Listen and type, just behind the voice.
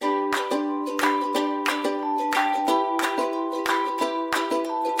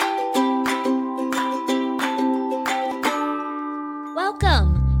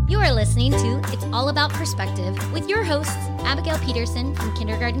It's All About Perspective with your hosts, Abigail Peterson from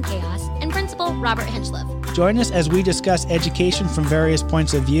Kindergarten Chaos and Principal Robert Henchliff. Join us as we discuss education from various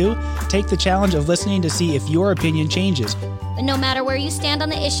points of view. Take the challenge of listening to see if your opinion changes. But no matter where you stand on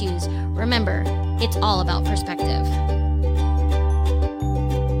the issues, remember, it's all about perspective.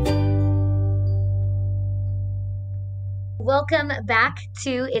 Welcome back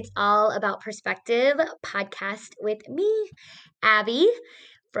to It's All About Perspective podcast with me, Abby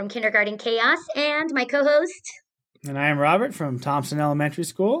from Kindergarten Chaos, and my co-host. And I am Robert from Thompson Elementary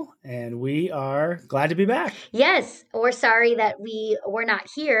School, and we are glad to be back. Yes, we're sorry that we were not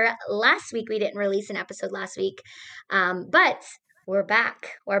here last week. We didn't release an episode last week, but we're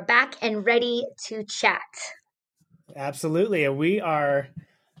back. We're back and ready to chat. Absolutely, and we are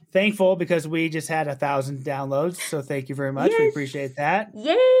thankful because we just had 1,000 downloads, so thank you very much. Yes. We appreciate that.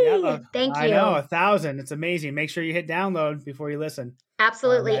 Yay! Yeah, Thank you. I know, 1,000. It's amazing. Make sure you hit download before you listen.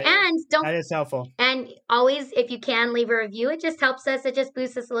 Absolutely. That is helpful. And always, if you can, leave a review. It just helps us. It just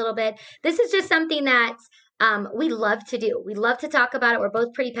boosts us a little bit. This is just something that we love to do. We love to talk about it. We're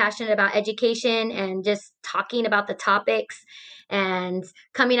both pretty passionate about education and just talking about the topics and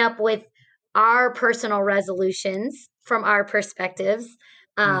coming up with our personal resolutions from our perspectives.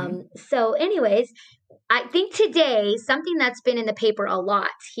 So anyways, I think today, something that's been in the paper a lot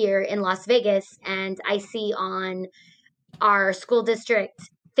here in Las Vegas, and I see on our school district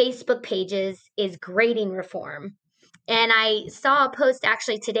Facebook pages, is grading reform. And I saw a post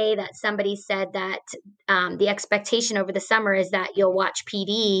actually today that somebody said that the expectation over the summer is that you'll watch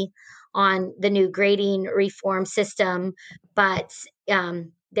PD on the new grading reform system, but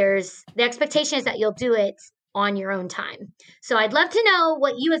the expectation is that you'll do it on your own time. So I'd love to know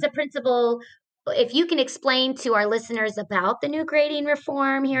what you as a principal, if you can explain to our listeners about the new grading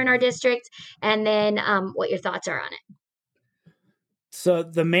reform here in our district, and then what your thoughts are on it. So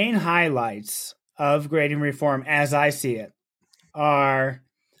the main highlights of grading reform, as I see it, are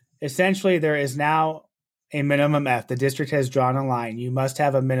essentially there is now a minimum F. The district has drawn a line. You must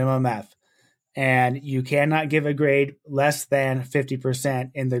have a minimum F, and you cannot give a grade less than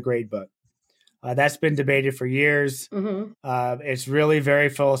 50% in the grade book. That's been debated for years. It's really very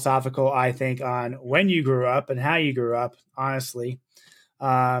philosophical, I think, on when you grew up and how you grew up, honestly.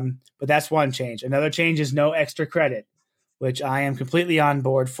 But that's one change. Another change is no extra credit, which I am completely on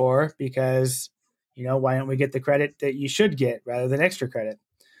board for because, why don't we get the credit that you should get rather than extra credit?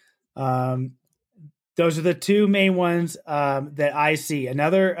 Those are the two main ones that I see.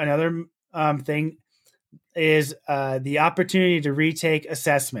 Another thing is the opportunity to retake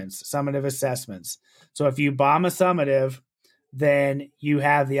summative assessments. So if you bomb a summative, then you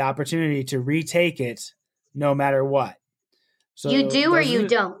have the opportunity to retake it no matter what. So you do or you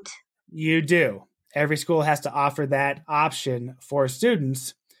don't? You do. Every school has to offer that option for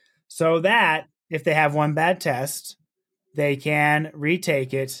students so that if they have one bad test, they can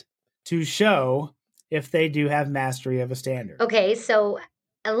retake it to show if they do have mastery of a standard. Okay, so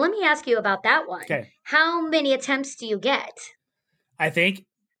let me ask you about that one. Okay. How many attempts do you get? I think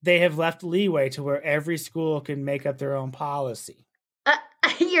they have left leeway to where every school can make up their own policy.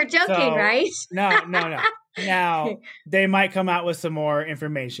 You're joking, right? No. Now, they might come out with some more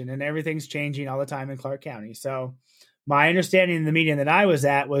information, and everything's changing all the time in Clark County. So my understanding in the meeting that I was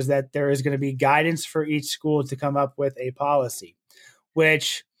at was that there is going to be guidance for each school to come up with a policy,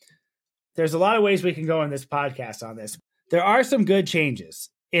 which there's a lot of ways we can go in this podcast on this. There are some good changes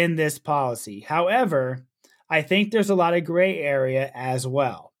in this policy. However, I think there's a lot of gray area as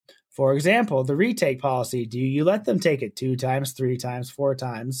well. For example, the retake policy, do you let them take it 2 times, 3 times, 4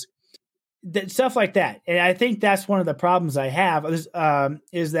 times? Stuff like that. And I think that's one of the problems I have is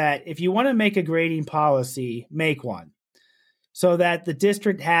that if you want to make a grading policy, make one so that the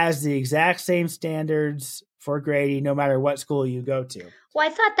district has the exact same standards for grading no matter what school you go to. Well,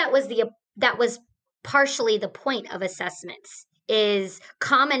 I thought that was partially the point of assessments, is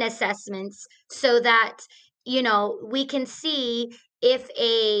common assessments, so that we can see if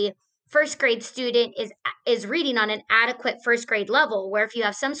a first grade student is reading on an adequate first grade level, where if you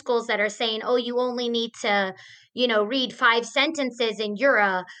have some schools that are saying, oh, you only need to read 5 sentences and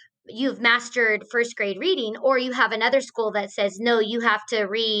you've mastered first grade reading, or you have another school that says, no, you have to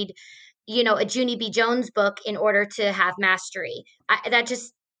read a Junie B. Jones book in order to have mastery. That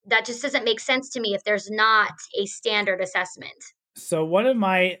just doesn't make sense to me if there's not a standard assessment. So one of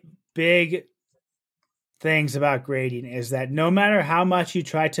my big things about grading is that no matter how much you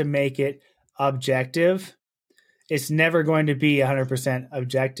try to make it objective, it's never going to be 100%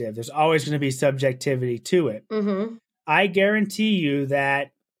 objective. There's always going to be subjectivity to it. I guarantee you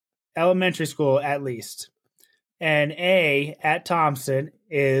that elementary school, at least, an A at Thompson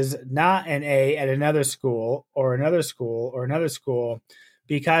is not an A at another school or another school or another school,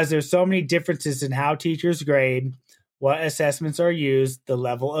 because there's so many differences in how teachers grade, what assessments are used, the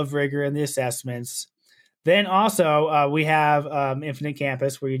level of rigor in the assessments. Then also we have Infinite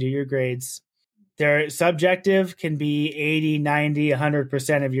Campus, where you do your grades. Their subjective can be 80, 90,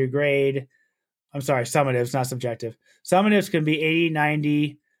 100% of your grade. I'm sorry, summatives, not subjective. Summatives can be 80,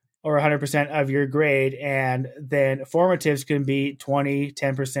 90, or 100% of your grade. And then formatives can be 20,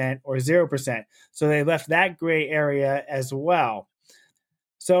 10%, or 0%. So they left that gray area as well.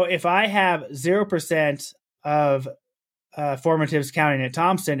 So if I have 0% of formatives counting at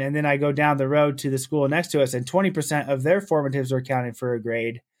Thompson, and then I go down the road to the school next to us and 20% of their formatives are counted for a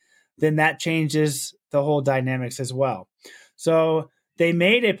grade, then that changes the whole dynamics as well. So they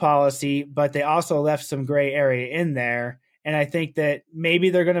made a policy, but they also left some gray area in there. And I think that maybe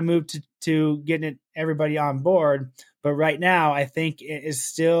they're going to move to getting everybody on board. But right now, I think it is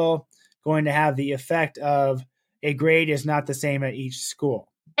still going to have the effect of a grade is not the same at each school.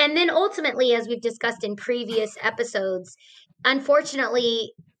 And then ultimately, as we've discussed in previous episodes,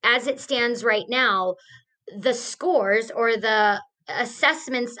 unfortunately, as it stands right now, the scores or the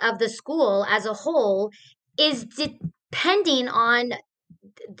assessments of the school as a whole is depending on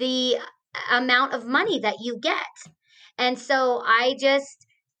the amount of money that you get. And so I just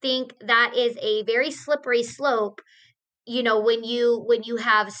think that is a very slippery slope, when you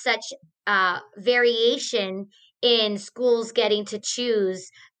have such variation in schools getting to choose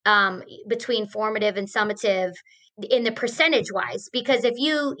between formative and summative in the percentage wise. Because if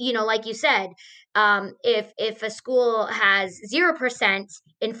like you said, if a school has 0%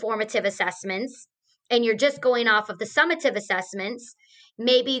 in formative assessments and you're just going off of the summative assessments,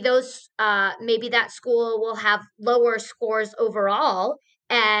 maybe that school will have lower scores overall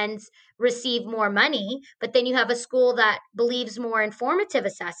and receive more money. But then you have a school that believes more in formative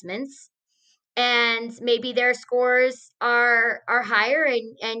assessments, and maybe their scores are higher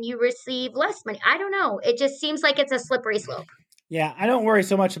and you receive less money. I don't know. It just seems like it's a slippery slope. Yeah, I don't worry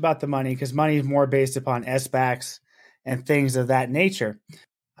so much about the money, because money is more based upon SBACs and things of that nature.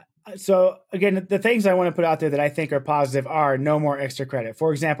 So again, the things I want to put out there that I think are positive are no more extra credit.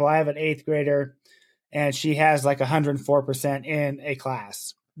 For example, I have an 8th grader and she has like 104% in a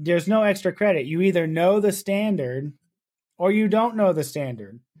class. There's no extra credit. You either know the standard or you don't know the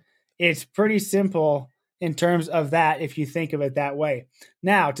standard. It's pretty simple in terms of that, if you think of it that way.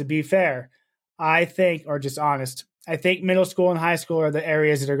 Now, to be fair, I think, or just honest, I think middle school and high school are the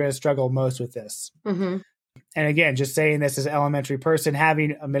areas that are going to struggle most with this. Mm-hmm. And again, just saying this as an elementary person,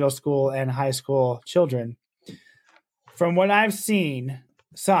 having a middle school and high school children, from what I've seen,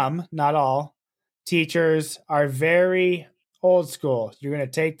 some, not all, teachers are very old school. You're going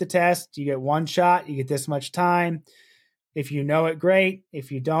to take the test, you get one shot, you get this much time. If you know it, great.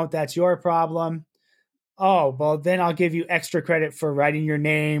 If you don't, that's your problem. Oh, well, then I'll give you extra credit for writing your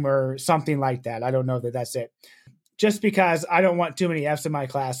name or something like that. I don't know that that's it. Just because I don't want too many F's in my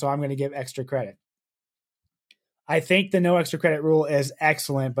class, so I'm going to give extra credit. I think the no extra credit rule is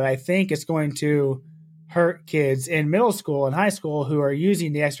excellent, but I think it's going to hurt kids in middle school and high school who are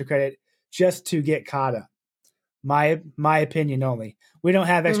using the extra credit just to get caught up. My opinion only. We don't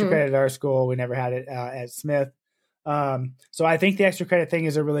have extra credit at our school. We never had it at Smith. So I think the extra credit thing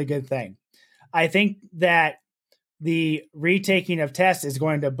is a really good thing. I think that the retaking of tests is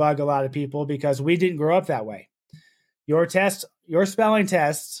going to bug a lot of people because we didn't grow up that way. Your spelling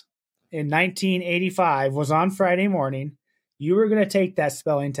test in 1985 was on Friday morning. You were going to take that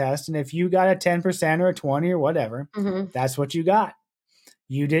spelling test, and if you got a 10% or a 20 or whatever, that's what you got.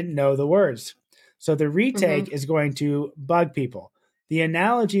 You didn't know the words. So the retake is going to bug people. The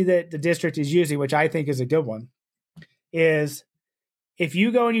analogy that the district is using, which I think is a good one, is if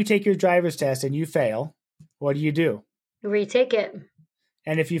you go and you take your driver's test and you fail, what do? You retake it.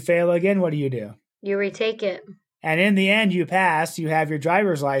 And if you fail again, what do? You retake it. And in the end, you pass, you have your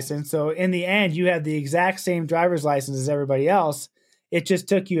driver's license. So in the end, you have the exact same driver's license as everybody else. It just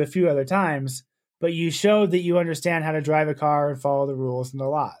took you a few other times, but you showed that you understand how to drive a car and follow the rules and the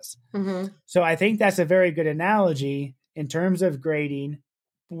laws. So I think that's a very good analogy in terms of grading.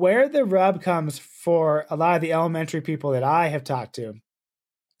 Where the rub comes for a lot of the elementary people that I have talked to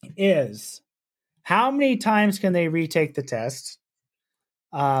is how many times can they retake the test?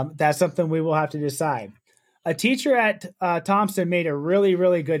 That's something we will have to decide. A teacher at Thompson made a really,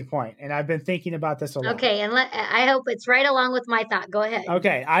 really good point, and I've been thinking about this a lot. Okay, and I hope it's right along with my thought. Go ahead.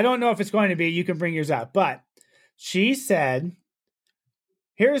 Okay, I don't know if it's going to be. You can bring yours up. But she said,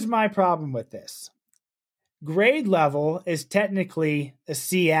 here's my problem with this. Grade level is technically a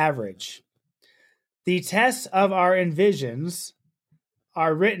C average. the tests of our Envisions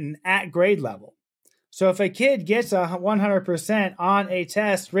are written at grade level. So if a kid gets a 100% on a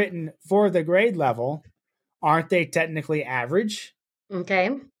test written for the grade level, aren't they technically average?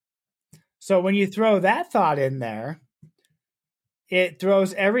 Okay. So when you throw that thought in there, it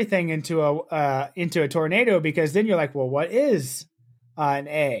throws everything into a tornado, because then you're like, well, what is an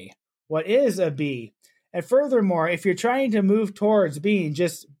A? What is a B? And furthermore, if you're trying to move towards being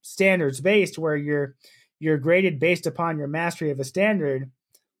just standards based, where you're graded based upon your mastery of a standard,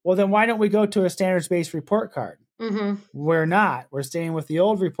 well, then why don't we go to a standards based report card? Mm-hmm. We're not. We're staying with the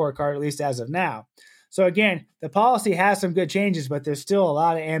old report card, at least as of now. So again, the policy has some good changes, but there's still a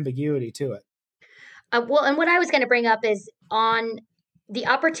lot of ambiguity to it. Well, and what I was going to bring up is on the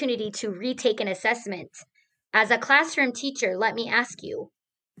opportunity to retake an assessment. As a classroom teacher, let me ask you,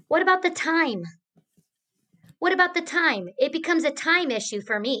 what about the time? What about the time? It becomes a time issue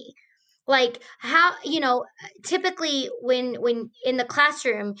for me. Like how, typically when in the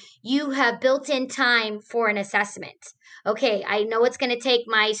classroom, you have built-in time for an assessment. Okay, I know it's going to take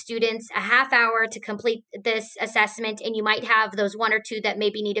my students a half hour to complete this assessment, and you might have those one or two that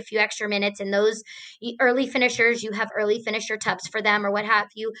maybe need a few extra minutes, and those early finishers, you have early finisher tubs for them or what have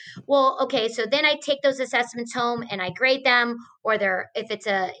you. Well, okay, so then I take those assessments home and I grade them, or if it's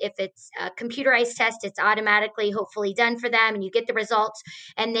a computerized test, it's automatically hopefully done for them, and you get the results,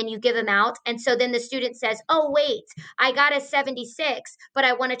 and then you give them out. And so then the student says, oh wait, I got a 76, but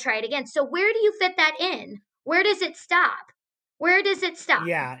I want to try it again. So where do you fit that in? Where does it stop? Where does it stop?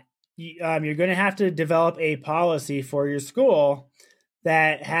 Yeah, you're going to have to develop a policy for your school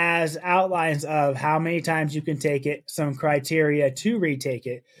that has outlines of how many times you can take it, some criteria to retake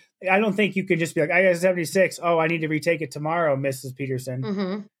it. I don't think you can just be like, I got a 76. Oh, I need to retake it tomorrow, Mrs. Peterson.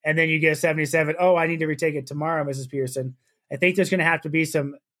 Mm-hmm. And then you get a 77. Oh, I need to retake it tomorrow, Mrs. Peterson. I think there's going to have to be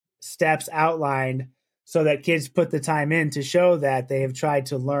some steps outlined so that kids put the time in to show that they have tried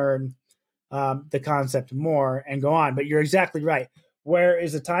to learn the concept more and go on. But you're exactly right. Where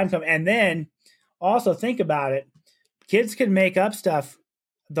is the time come? And then also think about it. Kids can make up stuff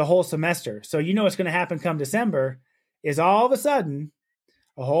the whole semester. So what's going to happen come December is all of a sudden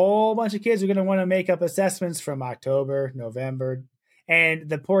a whole bunch of kids are going to want to make up assessments from October, November, and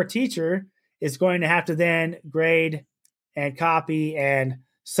the poor teacher is going to have to then grade and copy and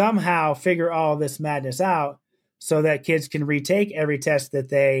somehow figure all this madness out so that kids can retake every test that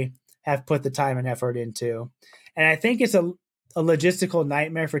they have put the time and effort into. And I think it's a logistical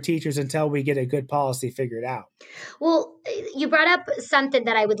nightmare for teachers until we get a good policy figured out. Well, you brought up something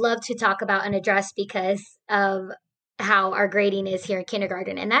that I would love to talk about and address because of how our grading is here in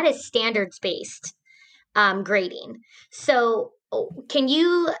kindergarten, and that is standards-based grading. So can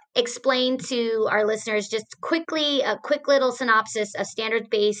you explain to our listeners just quickly a quick little synopsis of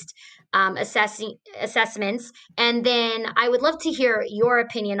standards-based assessments, and then I would love to hear your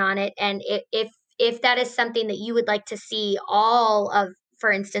opinion on it, and if that is something that you would like to see all of,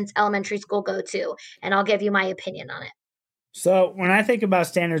 for instance, elementary school go to, and I'll give you my opinion on it. So when I think about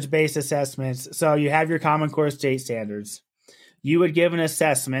standards-based assessments, so you have your Common Core state standards. You would give an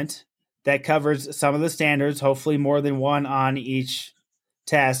assessment that covers some of the standards, hopefully more than one on each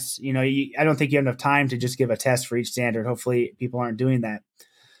test. I don't think you have enough time to just give a test for each standard. Hopefully people aren't doing that.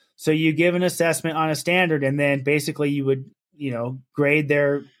 So you give an assessment on a standard, and then basically you would, grade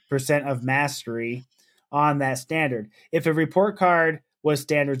their percent of mastery on that standard. If a report card was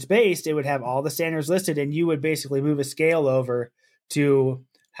standards based, it would have all the standards listed, and you would basically move a scale over to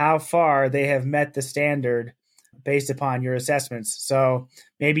how far they have met the standard based upon your assessments. So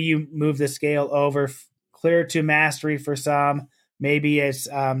maybe you move the scale over clear to mastery for some, maybe it's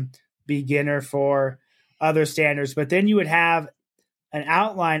beginner for other standards, but then you would have an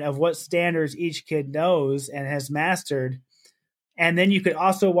outline of what standards each kid knows and has mastered. And then you could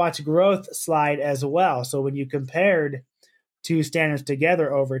also watch growth slide as well. So when you compared two standards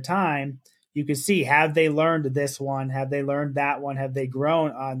together over time, you can see, have they learned this one? Have they learned that one? Have they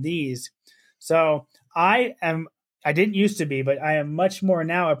grown on these? So I didn't used to be, but I am much more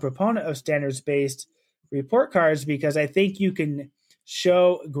now a proponent of standards-based report cards, because I think you can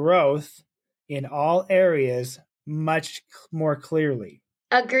show growth in all areas much more clearly.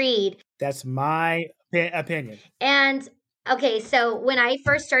 Agreed. That's my opinion. And okay, so when I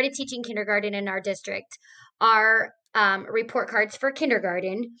first started teaching kindergarten in our district, our report cards for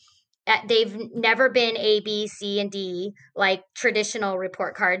kindergarten, they've never been A, B, C, and D like traditional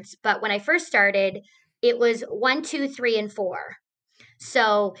report cards. But when I first started, it was 1, 2, 3, and 4.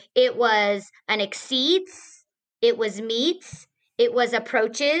 So it was an exceeds, it was meets, it was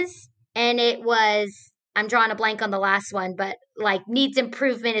approaches, and it was I'm drawing a blank on the last one, but like needs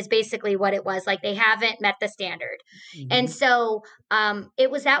improvement is basically what it was. Like they haven't met the standard. And so it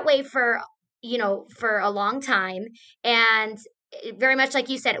was that way for, for a long time. And very much like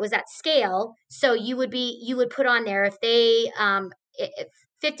you said, it was at scale. So you would put on there if they, if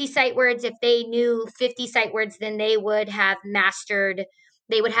 50 sight words, if they knew 50 sight words, then they would have mastered,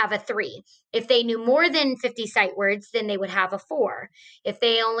 they would have a 3. If they knew more than 50 sight words, then they would have a 4. If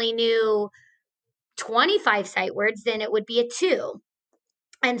they only knew 25 sight words, then it would be a 2.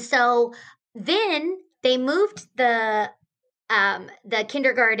 And so then they moved the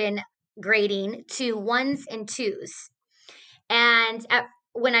kindergarten grading to 1s and 2s. And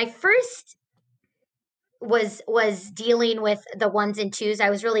when I first was dealing with the 1s and 2s, I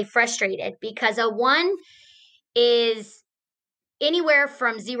was really frustrated because a 1 is anywhere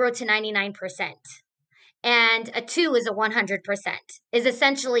from 0 to 99%. And a 2 is a 100%, is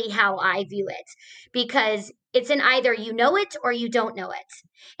essentially how I view it, because it's in either you know it or you don't know it.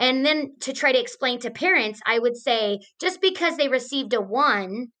 And then to try to explain to parents, I would say just because they received a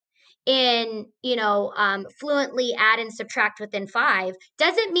 1 in, fluently add and subtract within 5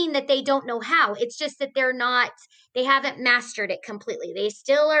 doesn't mean that they don't know how. It's just that they haven't mastered it completely. They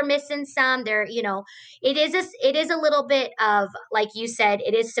still are missing some. It is a little bit of, like you said,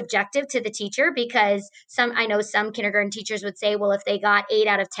 it is subjective to the teacher, because I know some kindergarten teachers would say, well, if they got 8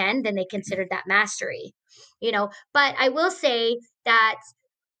 out of 10, then they considered that mastery, but I will say that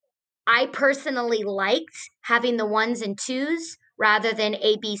I personally liked having the 1s and 2s rather than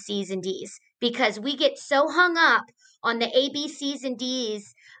A, B, C's, and D's, because we get so hung up on the A, B, C's, and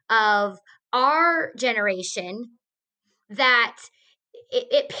D's of our generation that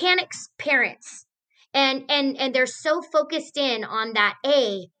it panics parents, and they're so focused in on that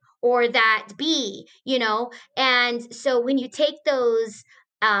A or that B, and so when you take those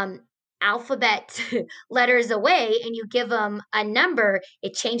alphabet letters away and you give them a number,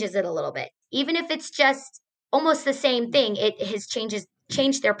 it changes it a little bit. Even if it's just almost the same thing, it has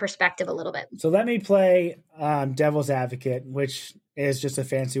changed their perspective a little bit. So let me play devil's advocate, which is just a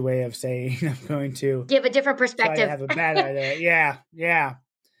fancy way of saying I'm going to give a different perspective. Have a bad idea. Yeah.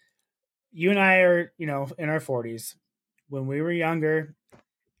 You and I are, in our 40s. When we were younger,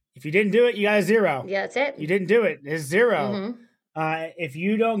 if you didn't do it, you got a 0. Yeah, that's it. You didn't do it, it's 0. Mm-hmm. If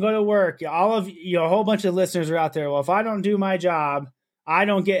you don't go to work, all of a whole bunch of listeners are out there. Well, if I don't do my job, I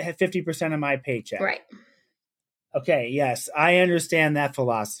don't get 50% of my paycheck. Right. Okay. Yes, I understand that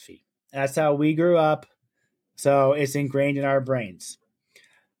philosophy. That's how we grew up. So it's ingrained in our brains.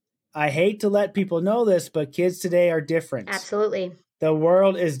 I hate to let people know this, but kids today are different. Absolutely. The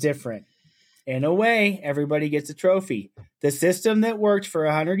world is different. In a way, everybody gets a trophy. The system that worked for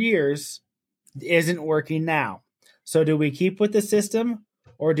 100 years isn't working now. So do we keep with the system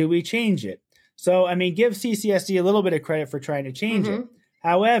or do we change it? So, give CCSD a little bit of credit for trying to change it.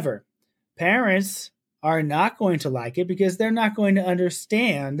 However, parents are not going to like it because they're not going to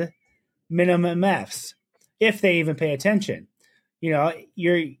understand minimum Fs if they even pay attention.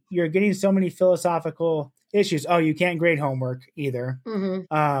 You're getting so many philosophical issues. Oh, you can't grade homework either,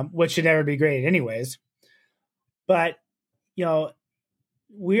 which should never be graded anyways. But,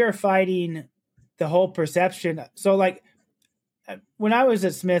 we are fighting the whole perception. So like when I was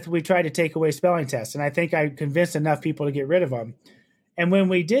at Smith, we tried to take away spelling tests, and I think I convinced enough people to get rid of them. And when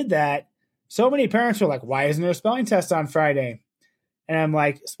we did that, so many parents were like, why isn't there a spelling test on Friday? And I'm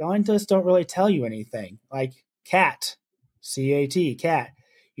like, spelling tests don't really tell you anything. Like cat, C-A-T, cat.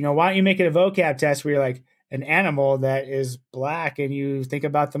 Why don't you make it a vocab test where you're like an animal that is black and you think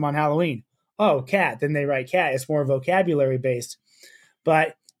about them on Halloween? Oh, cat. Then they write cat. It's more vocabulary based.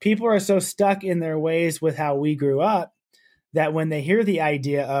 But people are so stuck in their ways with how we grew up that when they hear the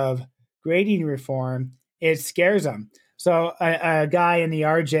idea of grading reform, it scares them. So a guy in the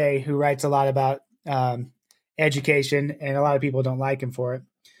RJ who writes a lot about education, and a lot of people don't like him for it,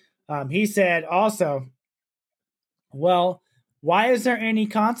 he said also, well, why is there any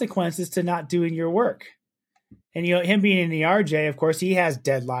consequences to not doing your work? And, him being in the RJ, of course, he has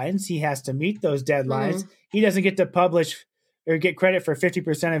deadlines. He has to meet those deadlines. He doesn't get to publish or get credit for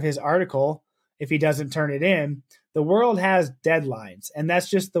 50% of his article if he doesn't turn it in. The world has deadlines, and that's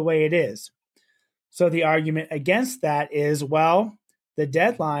just the way it is. So the argument against that is, well, the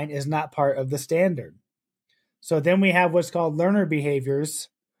deadline is not part of the standard. So then we have what's called learner behaviors,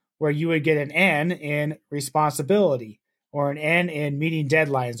 where you would get an N in responsibility or an N in meeting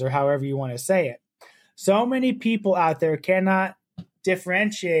deadlines, or however you want to say it. So many people out there cannot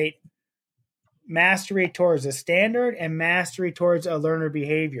differentiate mastery towards a standard and mastery towards a learner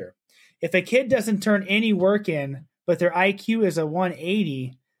behavior. If a kid doesn't turn any work in, but their IQ is a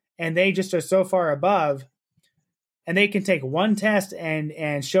 180 and they just are so far above, and they can take one test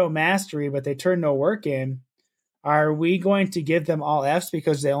and show mastery, but they turn no work in, are we going to give them all Fs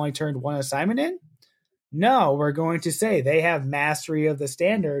because they only turned one assignment in? No, we're going to say they have mastery of the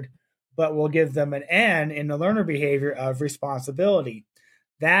standard, but we'll give them an N in the learner behavior of responsibility.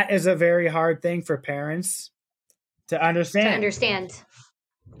 That is a very hard thing for parents to understand.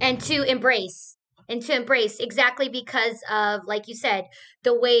 And to embrace. Exactly because of, like you said,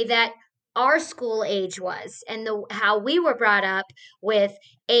 the way that our school age was and how we were brought up with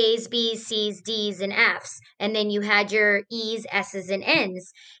A's, B's, C's, D's, and F's. And then you had your E's, S's, and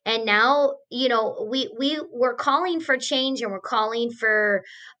N's. And now, we were calling for change, and we're calling for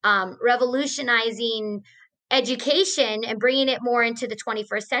revolutionizing education and bringing it more into the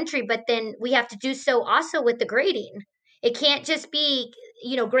 21st century. But then we have to do so also with the grading. It can't just be,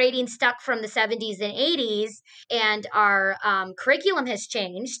 grading stuck from the 70s and 80s, and our curriculum has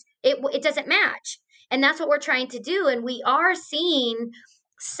changed. It doesn't match. And that's what we're trying to do. And we are seeing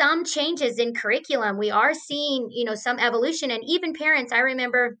some changes in curriculum. We are seeing, some evolution. And even parents, I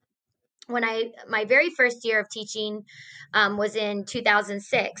remember when my very first year of teaching was in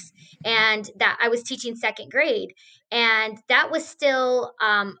 2006, and that I was teaching second grade, and that was still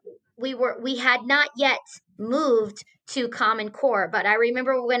we had not yet moved to Common Core. But I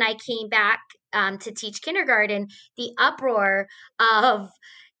remember when I came back to teach kindergarten, the uproar of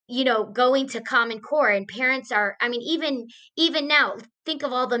going to Common Core, and parents are, I mean, even now, think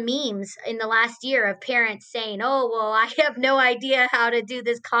of all the memes in the last year of parents saying, "Oh, well, I have no idea how to do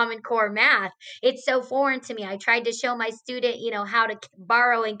this Common Core math. It's so foreign to me. I tried to show my student, how to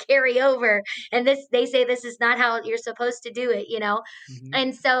borrow and carry over, and they say this is not how you're supposed to do it, Mm-hmm.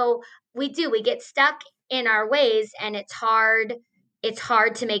 And so we get stuck in our ways, and it's hard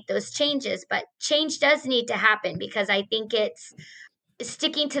to make those changes, but change does need to happen, because I think it's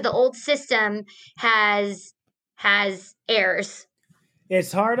sticking to the old system has errors.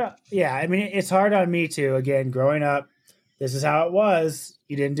 It's hard. Yeah, I mean, it's hard on me too. Again, growing up, this is how it was.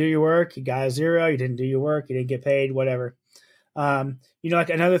 You didn't do your work, you got a 0. You didn't do your work, you didn't get paid, whatever. Like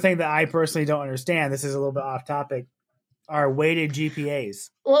another thing that I personally don't understand, this is a little bit off topic, are weighted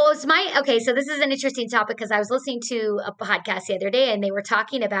GPAs. Well, so this is an interesting topic, because I was listening to a podcast the other day, and they were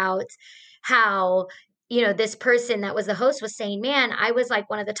talking about how this person that was the host was saying, man, I was like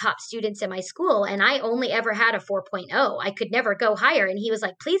one of the top students in my school, and I only ever had a 4.0. I could never go higher. And he was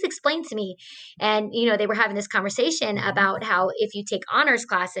like, please explain to me. And they were having this conversation about how if you take honors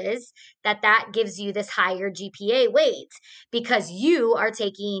classes, that gives you this higher GPA weight, because you are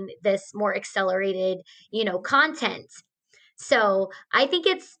taking this more accelerated content. So I think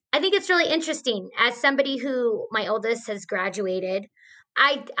it's really interesting. As somebody who, my oldest has graduated,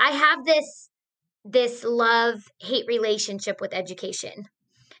 I have this love-hate relationship with education.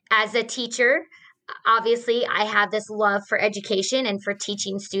 As a teacher, obviously I have this love for education and for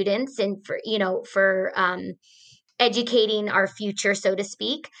teaching students, and for educating our future, so to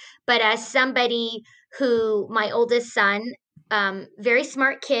speak. But as somebody who, my oldest son, very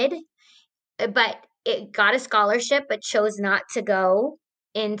smart kid, but it got a scholarship, but chose not to go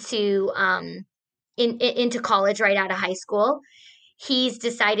into into college right out of high school. He's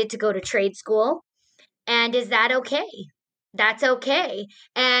decided to go to trade school. And is that okay? That's okay.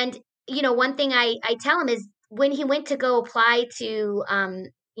 And one thing I tell him is, when he went to go apply to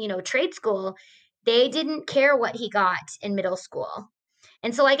trade school, they didn't care what he got in middle school.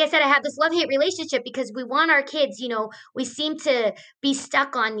 And so, like I said, I have this love-hate relationship, because we want our kids, we seem to be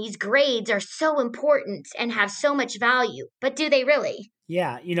stuck on these grades are so important and have so much value. But do they really?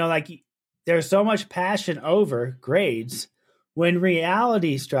 Yeah, like there's so much passion over grades, when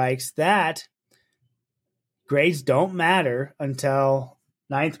reality strikes that grades don't matter until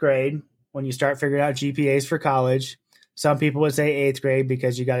 9th grade, when you start figuring out GPAs for college. Some people would say 8th grade,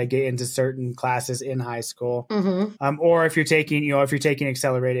 because you got to get into certain classes in high school. Mm-hmm. Or if you're taking,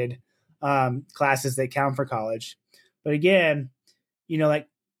 accelerated classes that count for college. But again,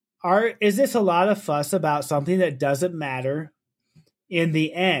 is this a lot of fuss about something that doesn't matter in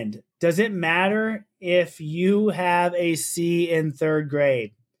the end? Does it matter if you have a C in 3rd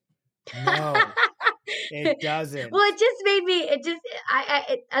grade? No. It doesn't. Well,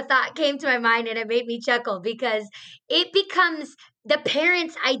 a thought came to my mind, and it made me chuckle, because it becomes the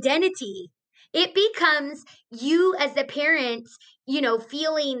parent's identity. It becomes you as the parent,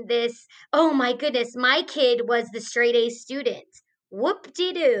 feeling this, oh my goodness, my kid was the straight A student.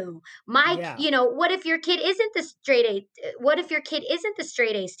 whoop-de-doo. Yeah. What if your kid isn't the straight A? What if your kid isn't the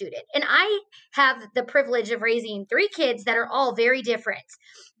straight A student? And I have the privilege of raising 3 kids that are all very different.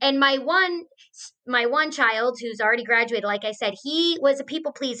 And my one child who's already graduated, like I said, he was a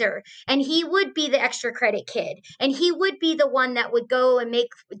people pleaser, and he would be the extra credit kid, and he would be the one that would go and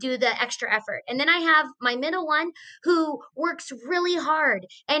do the extra effort. And then I have my middle one who works really hard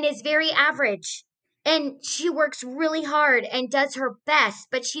and is very average, and she works really hard and does her best,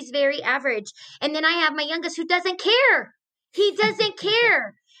 but she's very average. And then I have my youngest who doesn't care. He doesn't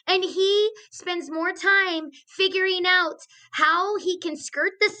care. And he spends more time figuring out how he can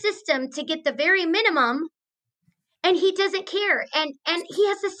skirt the system to get the very minimum, and he doesn't care. And he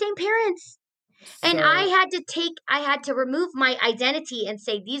has the same parents. And So- I had to remove my identity and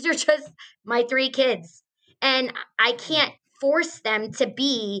say, these are just my 3 kids. And I can't force them to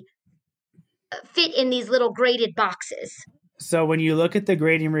be fit in these little graded boxes. So when you look at the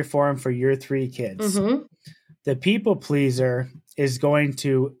grading reform for your 3 kids, the people pleaser is going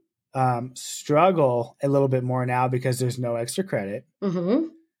to struggle a little bit more now because there's no extra credit.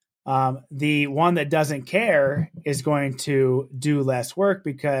 The one that doesn't care is going to do less work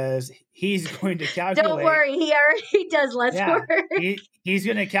because he's going to calculate. Don't worry, he already does less work. He's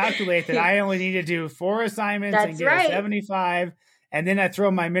going to calculate that I only need to do 4 assignments and get a 75, and then I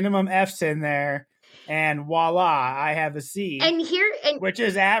throw my minimum Fs in there, and voila, I have a C. Which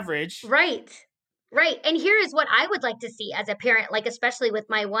is average. Right. And here is what I would like to see as a parent, like especially with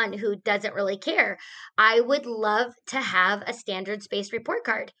my one who doesn't really care. I would love to have a standards-based report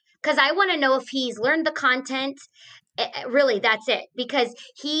card, because I want to know if he's learned the content. Really, that's it. Because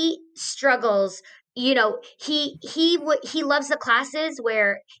he struggles. He loves the classes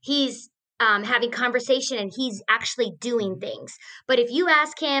where he's having conversation and he's actually doing things. But if you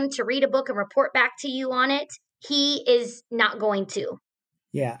ask him to read a book and report back to you on it, he is not going to.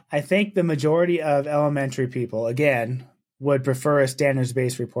 Yeah, I think the majority of elementary people, again, would prefer a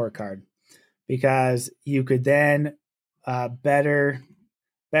standards-based report card, because you could then better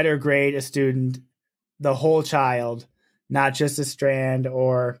grade a student, the whole child, not just a strand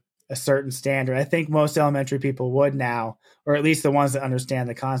or a certain standard. I think most elementary people would now, or at least the ones that understand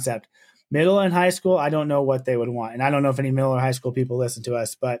the concept. Middle and high school, I don't know what they would want. And I don't know if any middle or high school people listen to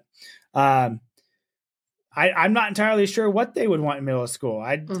us, but I'm not entirely sure what they would want in middle school.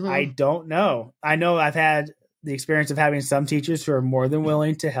 I don't know. I know I've had the experience of having some teachers who are more than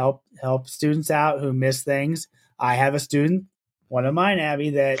willing to help students out who miss things. I have a student, one of mine,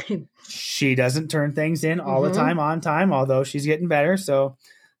 Abby, that she doesn't turn things in all the time on time, although she's getting better. So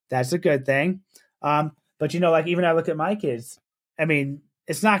that's a good thing. But even I look at my kids, I mean,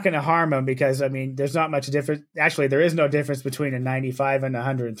 it's not going to harm them because, I mean, there's not much difference. Actually, there is no difference between a 95 and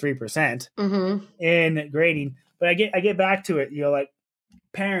 103% in grading. But I get back to it. Like,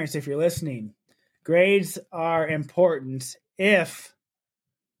 parents, if you're listening, grades are important if,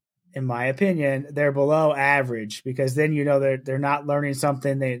 in my opinion, they're below average, because then they're not learning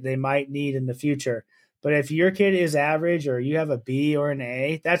something they might need in the future. But if your kid is average or you have a B or an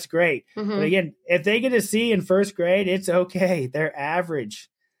A, that's great. But again, if they get a C in first grade, it's okay. They're average.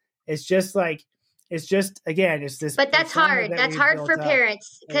 It's this. But that's hard. That's hard for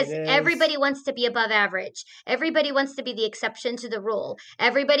parents, because everybody wants to be above average. Everybody wants to be the exception to the rule.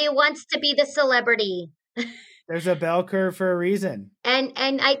 Everybody wants to be the celebrity. There's a bell curve for a reason. And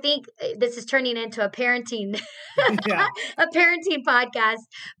I think this is turning into a parenting a parenting podcast,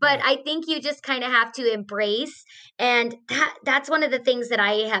 but I think you just kind of have to embrace, and that's one of the things that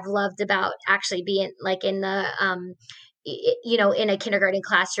I have loved about actually being like in the in a kindergarten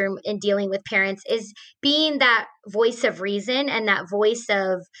classroom and dealing with parents, is being that voice of reason and that voice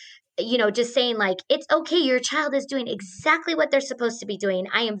of just saying, like, it's okay, your child is doing exactly what they're supposed to be doing.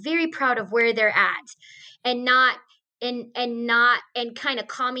 I am very proud of where they're at. And not kind of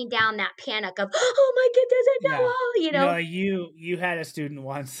calming down that panic of, oh, my kid doesn't know. You had a student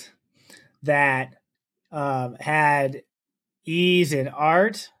once that had E's in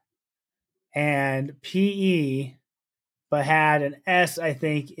art and PE, but had an S, I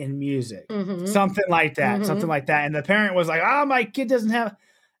think, in music, something like that. And the parent was like, "Oh, my kid doesn't have,"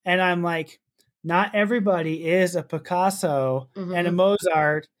 and I'm like, not everybody is a Picasso and a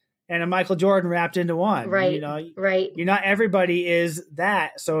Mozart and a Michael Jordan wrapped into one. Right. Right. Not everybody is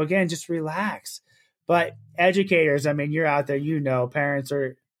that. So again, just relax. But educators, I mean, you're out there, parents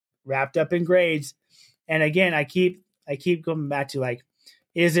are wrapped up in grades. And again, I keep going back to, like,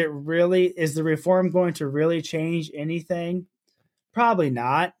 is the reform going to really change anything? Probably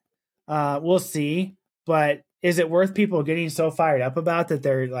not. We'll see. But is it worth people getting so fired up about that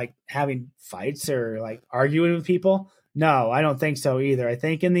they're like having fights or like arguing with people? No, I don't think so either. I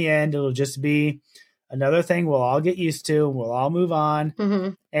think in the end, it'll just be another thing we'll all get used to. We'll all move on.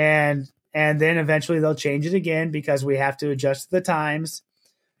 Mm-hmm. And then eventually they'll change it again because we have to adjust to the times.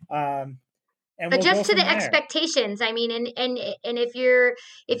 And but just to the expectations. I mean, and if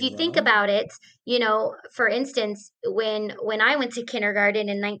you think about it, you know, for instance, when I went to kindergarten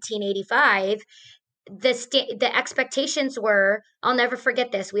in 1985, the expectations were, I'll never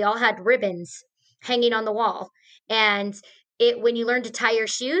forget this. We all had ribbons hanging on the wall, and when you learned to tie your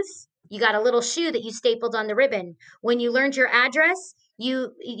shoes, you got a little shoe that you stapled on the ribbon. When you learned your address,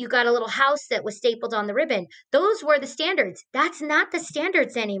 you got a little house that was stapled on the ribbon. Those were the standards. That's not the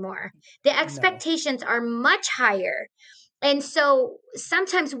standards anymore. The expectations are much higher. And so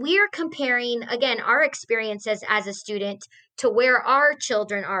sometimes we're comparing, again, our experiences as a student to where our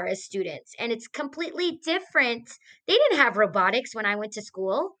children are as students. And it's completely different. They didn't have robotics when I went to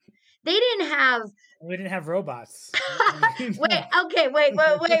school. We didn't have robots. Wait.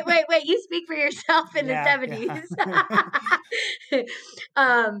 You speak for yourself in the 70s.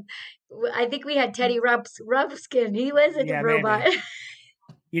 Yeah. I think we had Teddy Ruxpin. He was a robot. Maybe.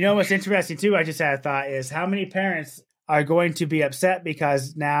 You know what's interesting too? I just had a thought is how many parents are going to be upset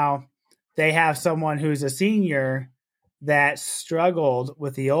because now they have someone who's a senior that struggled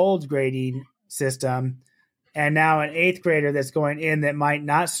with the old grading system, and now an 8th grader that's going in that might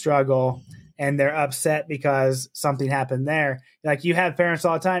not struggle, and they're upset because something happened there. Like you have parents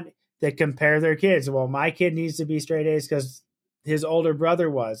all the time that compare their kids. Well, my kid needs to be straight A's because his older brother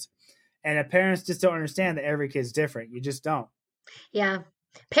was. And the parents just don't understand that every kid's different. You just don't. Yeah.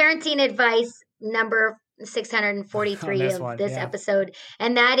 Parenting advice number 643 of this episode.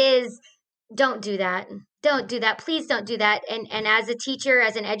 And that is, don't do that. Don't do that. Please don't do that. And as a teacher,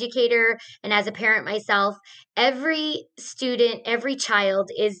 as an educator, and as a parent myself, every student, every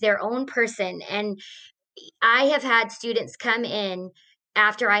child is their own person. And I have had students come in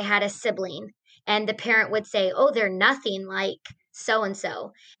after I had a sibling, and the parent would say, oh, they're nothing like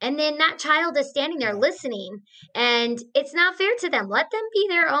so-and-so. And then that child is standing there listening, and it's not fair to them. Let them be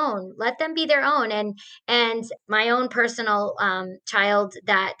their own. Let them be their own. And my own personal child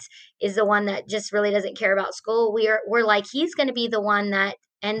that is the one that just really doesn't care about school. We're like, he's going to be the one that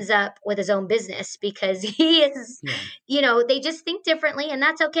ends up with his own business because he is, they just think differently, and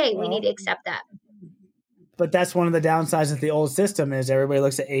that's okay. We need to accept that. But that's one of the downsides of the old system is everybody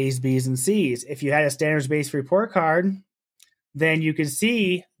looks at A's, B's, and C's. If you had a standards-based report card, then you can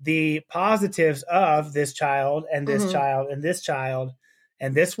see the positives of this child and this child and this child.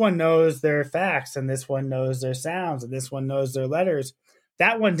 And this one knows their facts, and this one knows their sounds, and this one knows their letters.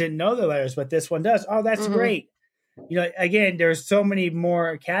 That one didn't know the letters, but this one does. Oh, that's great. Again, there's so many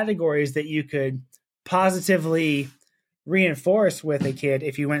more categories that you could positively reinforce with a kid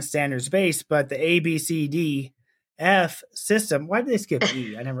if you went standards-based, but the A, B, C, D, F system, why did they skip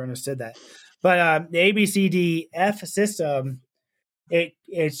E? I never understood that. But the A, B, C, D, F system,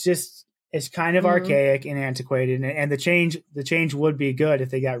 it's kind of archaic and antiquated, and the change would be good if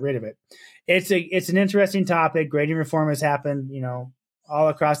they got rid of it. It's an interesting topic. Grading reform has happened, all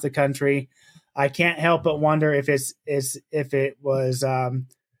across the country. I can't help but wonder if it was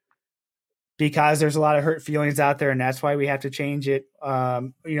because there's a lot of hurt feelings out there, and that's why we have to change it.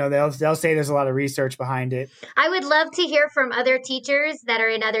 They'll say there's a lot of research behind it. I would love to hear from other teachers that are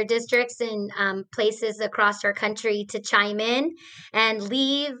in other districts and places across our country to chime in and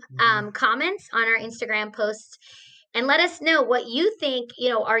leave comments on our Instagram posts and let us know what you think.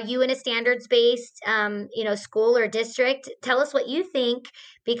 Are you in a standards-based, school or district? Tell us what you think,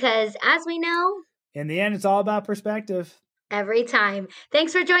 because as we know, in the end, it's all about perspective. Every time.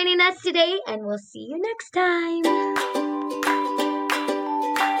 Thanks for joining us today, and we'll see you next time.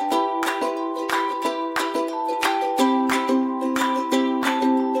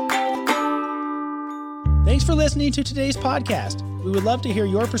 Thanks for listening to today's podcast. We would love to hear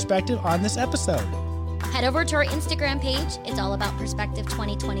your perspective on this episode. Head over to our Instagram page, It's All About Perspective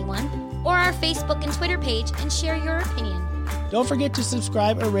 2021, or our Facebook and Twitter page and share your opinion. Don't forget to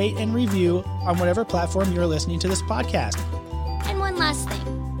subscribe or rate and review on whatever platform you're listening to this podcast. And one last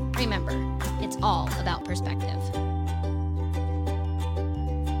thing, remember, it's all about perspective.